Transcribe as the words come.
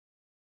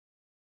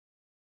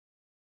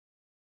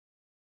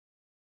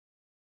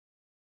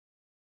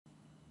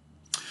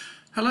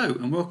Hello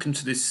and welcome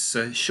to this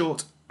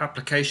short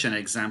application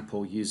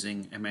example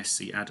using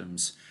MSC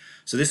Adams.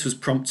 So this was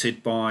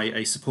prompted by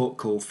a support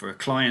call for a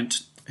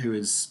client who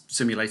is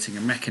simulating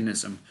a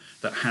mechanism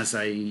that has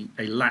a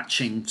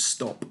latching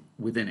stop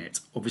within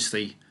it.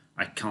 Obviously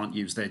I can't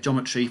use their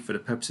geometry for the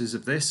purposes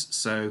of this,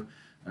 so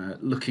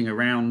looking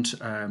around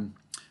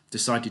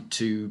decided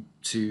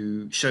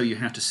to show you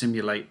how to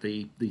simulate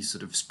the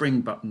sort of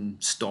spring button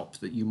stop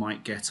that you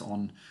might get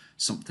on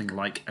something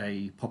like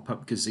a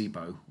pop-up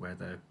gazebo where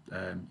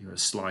you have a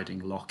sliding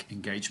lock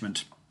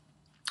engagement.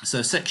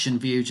 So section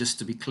view, just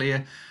to be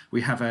clear,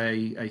 we have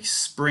a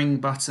spring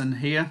button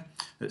here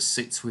that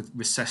sits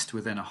recessed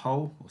within a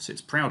hole, or sits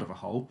proud of a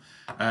hole,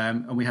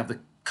 and we have the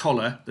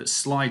collar that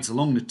slides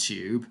along the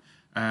tube.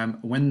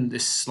 When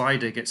this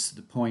slider gets to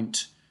the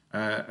point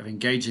of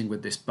engaging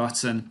with this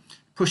button,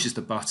 pushes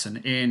the button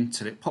in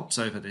till it pops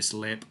over this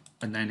lip,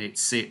 and then it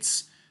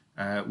sits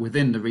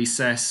within the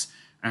recess,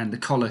 and the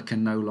collar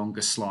can no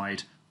longer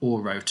slide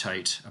or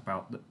rotate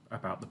about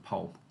the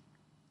pole.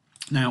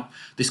 Now,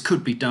 this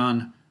could be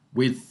done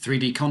with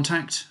 3D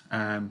contact.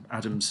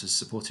 Adams has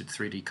supported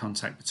 3D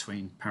contact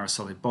between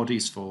parasolid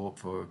bodies for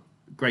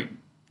a great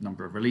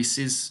number of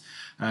releases.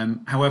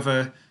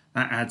 However,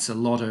 that adds a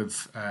lot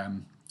of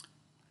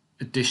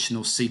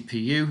additional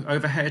CPU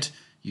overhead.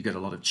 You get a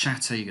lot of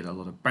chatter, you get a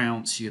lot of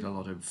bounce, you get a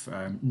lot of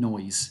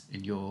noise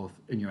in your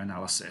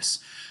analysis.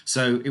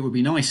 So it would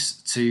be nice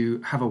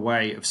to have a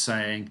way of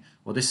saying,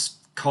 well, this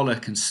collar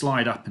can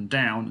slide up and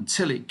down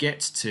until it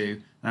gets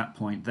to that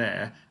point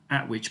there,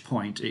 at which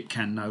point it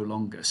can no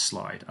longer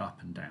slide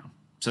up and down.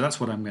 So that's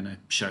what I'm going to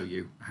show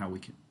you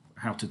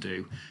how to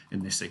do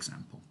in this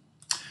example.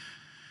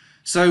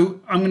 So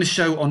I'm going to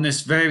show on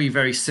this very,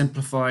 very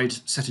simplified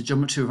set of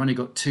geometry. We've only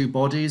got two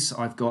bodies.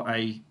 I've got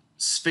a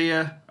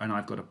sphere and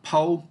I've got a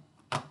pole,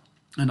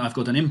 and I've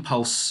got an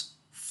impulse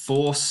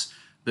force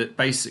that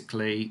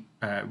basically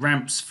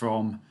ramps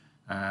from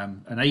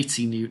an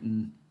 80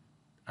 Newton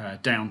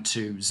down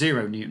to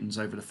 0 newtons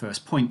over the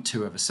first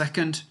 0.2 of a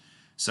second.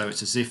 So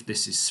it's as if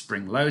this is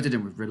spring loaded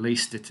and we've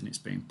released it and it's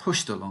being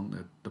pushed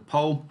along the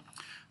pole.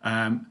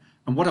 And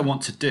what I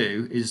want to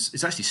do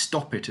is actually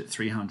stop it at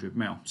 300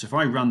 mil. So if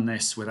I run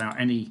this without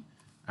any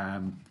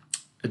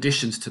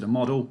additions to the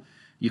model,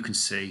 you can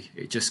see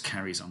it just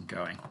carries on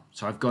going.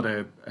 So I've got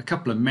a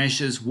couple of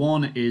measures.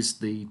 One is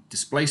the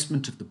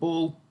displacement of the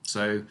ball.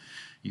 So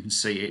you can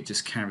see it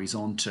just carries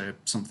on to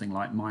something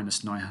like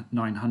minus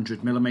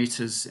 900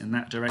 millimeters in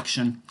that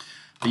direction.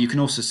 But you can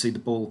also see the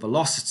ball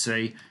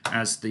velocity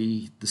as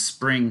the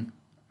spring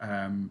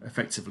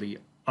effectively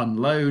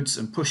unloads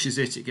and pushes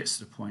it. It gets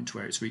to the point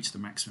where it's reached the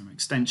maximum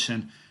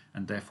extension,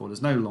 and therefore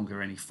there's no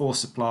longer any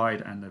force applied,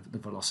 and the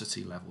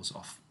velocity levels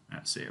off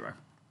at 0.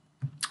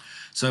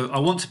 So I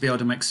want to be able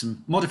to make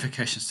some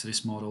modifications to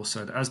this model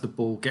so that as the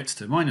ball gets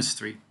to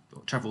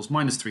travels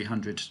minus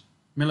 300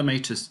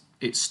 millimeters,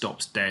 it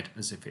stops dead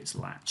as if it's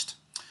latched.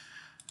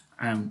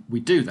 And we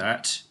do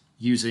that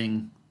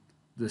using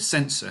the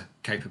sensor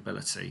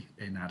capability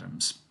in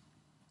Adams.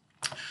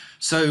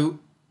 So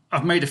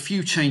I've made a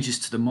few changes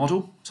to the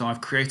model. So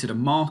I've created a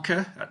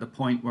marker at the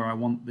point where I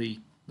want the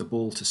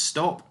ball to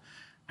stop,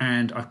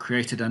 and I've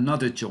created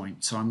another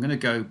joint. So I'm going to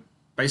go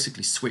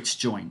basically switch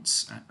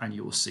joints, and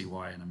you will see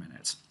why in a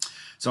minute.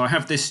 So I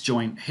have this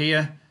joint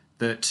here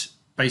that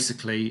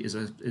basically is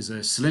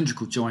a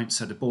cylindrical joint,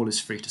 so the ball is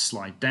free to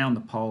slide down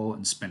the pole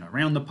and spin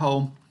around the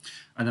pole.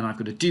 And then I've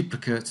got a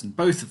duplicate, and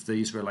both of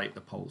these relate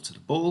the pole to the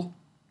ball.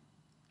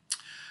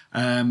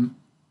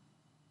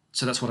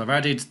 So that's what I've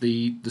added.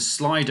 The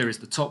slider is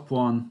the top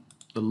one,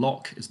 the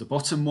lock is the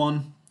bottom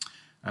one.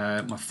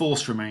 My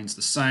force remains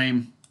the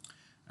same,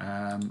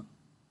 and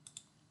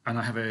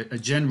I have a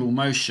general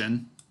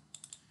motion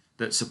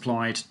that's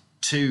applied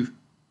to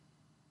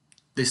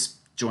this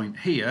joint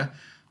here,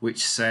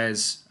 which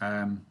says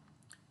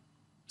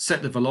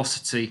set the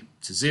velocity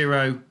to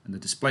 0 and the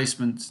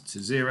displacement to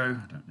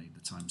 0. I don't need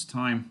the times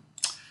time,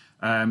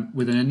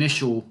 with an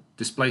initial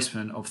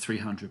displacement of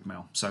 300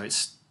 mil. So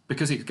it's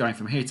because it's going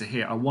from here to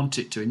here, I want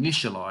it to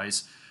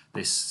initialize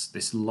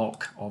this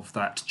lock of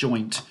that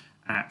joint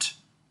at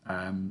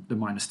the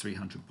minus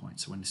 300 point,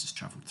 so when this has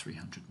traveled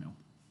 300 mil.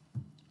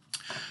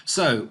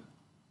 So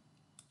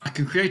I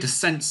can create a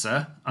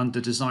sensor under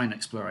design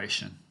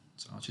exploration.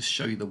 So I'll just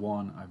show you the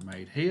one I've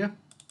made here.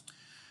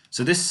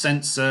 So this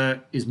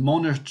sensor is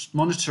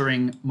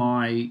monitoring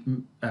my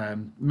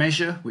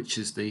measure, which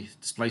is the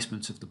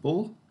displacement of the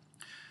ball,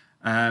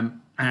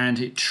 and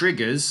it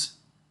triggers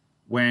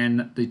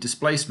when the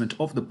displacement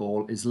of the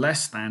ball is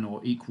less than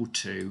or equal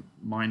to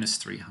minus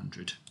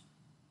 300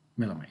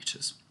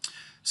 millimeters.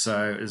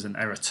 So there's an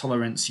error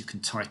tolerance, you can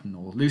tighten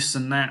or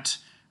loosen that.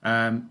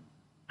 And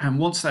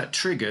once that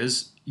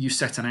triggers, you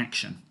set an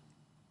action.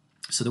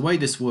 So the way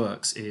this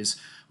works is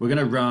we're going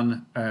to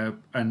run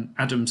an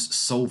Adams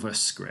solver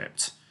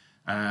script.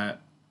 And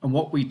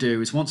what we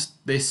do is once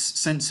this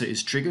sensor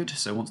is triggered,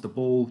 so once the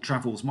ball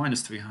travels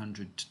minus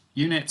 300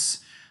 units,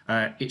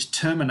 it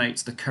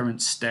terminates the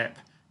current step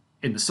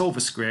in the solver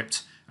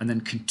script and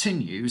then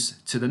continues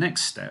to the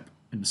next step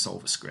in the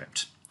solver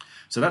script.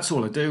 So that's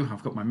all I do.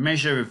 I've got my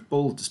measure of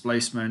ball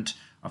displacement,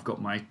 I've got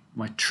my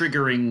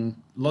triggering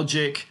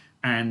logic,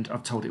 and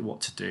I've told it what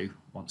to do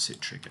once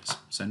it triggers.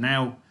 So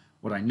now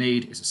what I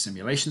need is a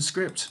simulation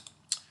script.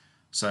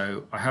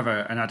 So I have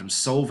an Adams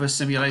solver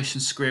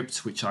simulation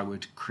script, which I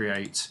would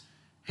create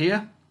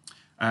here.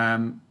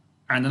 And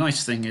the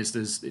nice thing is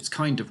it's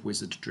kind of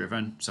wizard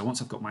driven. So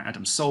once I've got my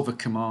Adams solver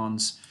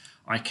commands,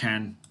 I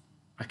can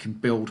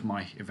build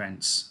my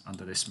events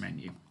under this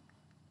menu.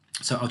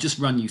 So I'll just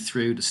run you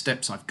through the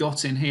steps I've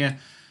got in here.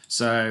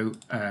 So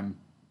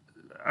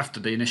after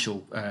the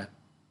initial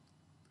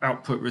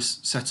output was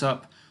set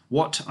up,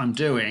 what I'm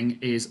doing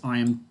is I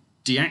am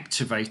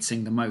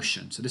deactivating the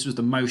motion. So this was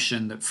the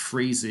motion that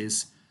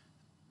freezes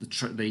the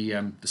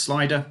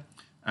slider,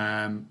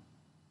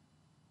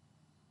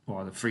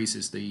 or that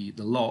freezes the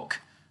lock.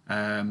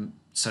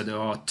 So there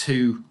are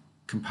two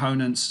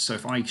components. So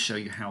if I show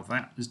you how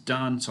that is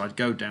done, so I'd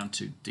go down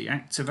to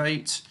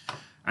deactivate,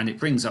 and it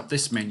brings up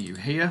this menu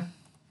here.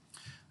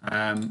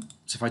 So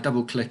if I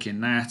double click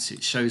in that,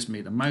 it shows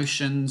me the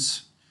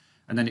motions,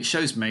 and then it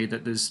shows me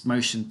that there's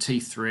motion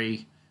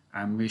T3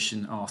 and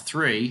motion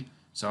R3.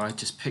 So I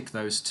just pick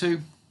those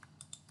two,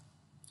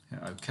 hit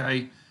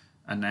OK,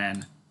 and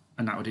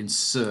that would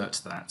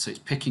insert that. So it's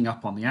picking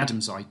up on the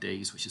Adams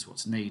IDs, which is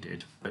what's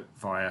needed, but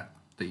via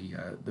the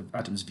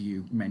Adams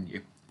view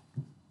menu.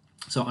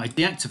 So I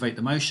deactivate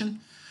the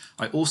motion.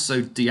 I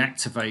also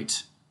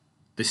deactivate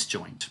this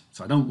joint.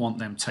 So I don't want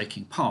them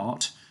taking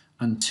part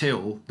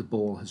until the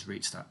ball has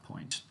reached that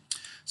point.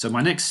 So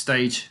my next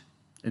stage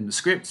in the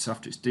script,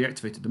 after it's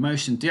deactivated the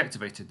motion,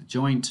 deactivated the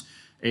joint,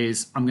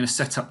 is I'm going to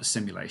set up the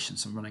simulation.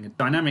 So I'm running a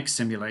dynamic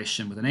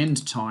simulation with an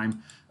end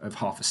time of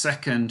 ½ a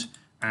second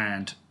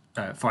and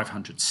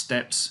 500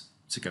 steps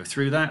to go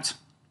through that.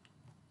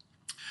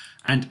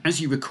 And as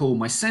you recall,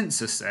 my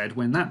sensor said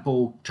when that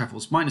ball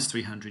travels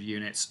 -300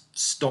 units,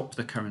 stop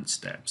the current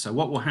step. So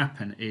what will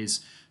happen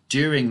is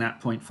during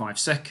that 0.5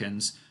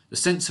 seconds, the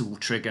sensor will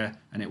trigger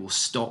and it will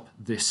stop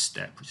this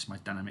step, which is my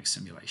dynamic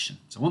simulation.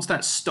 So once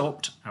that's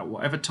stopped, at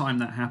whatever time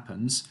that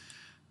happens,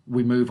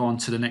 we move on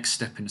to the next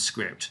step in the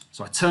script.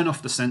 So I turn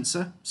off the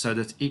sensor so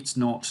that it's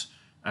not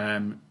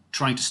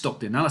trying to stop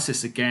the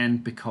analysis again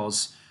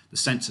because the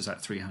sensor's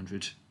at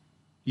 300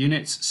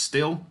 units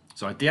still.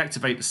 So I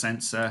deactivate the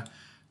sensor,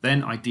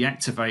 then I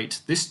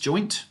deactivate this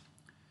joint,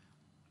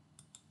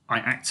 I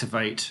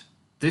activate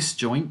this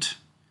joint,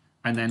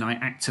 and then I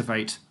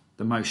activate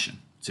the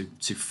motion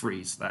to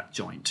freeze that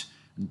joint.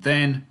 And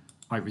then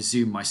I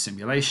resume my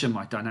simulation,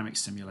 my dynamic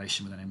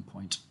simulation, with an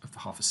endpoint of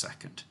 ½ a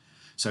second.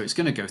 So it's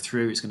going to go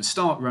through, it's going to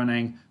start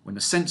running. When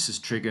the sensor's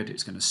triggered,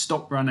 it's going to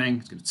stop running,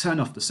 it's going to turn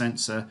off the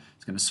sensor,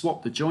 it's going to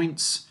swap the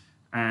joints,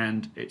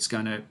 and it's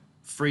going to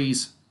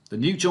freeze the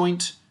new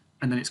joint,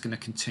 and then it's going to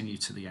continue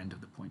to the end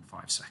of the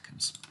 0.5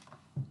 seconds.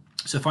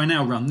 So if I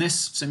now run this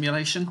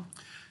simulation,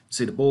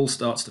 see the ball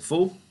starts to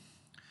fall.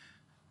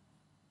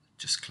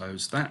 Just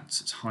close that,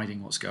 so it's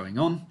hiding what's going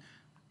on.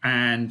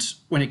 And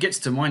when it gets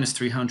to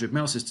 -300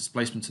 mils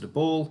displacement to the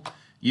ball,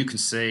 you can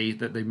see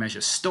that the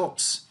measure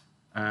stops,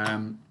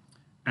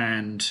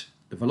 and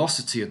the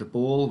velocity of the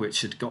ball,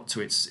 which had got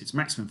to its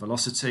maximum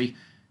velocity,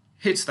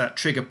 hits that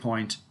trigger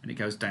point and it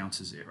goes down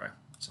to 0.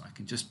 So I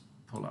can just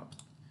pull up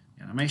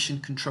the animation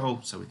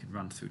control so we can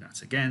run through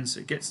that again. So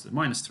it gets to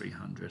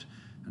 -300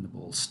 and the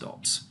ball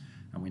stops.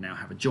 And we now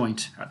have a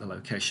joint at the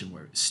location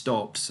where it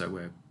stopped,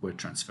 so we're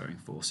transferring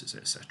forces,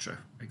 etc.,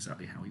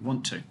 exactly how we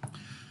want to.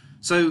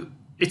 So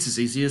it's as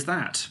easy as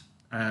that.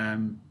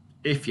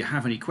 If you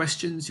have any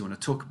questions, you want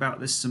to talk about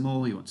this some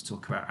more, you want to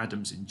talk about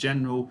Adams in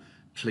general,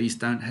 please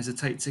don't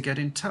hesitate to get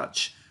in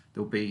touch.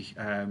 There'll be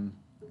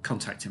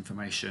contact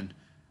information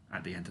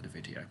at the end of the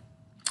video.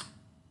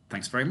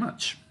 Thanks very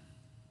much.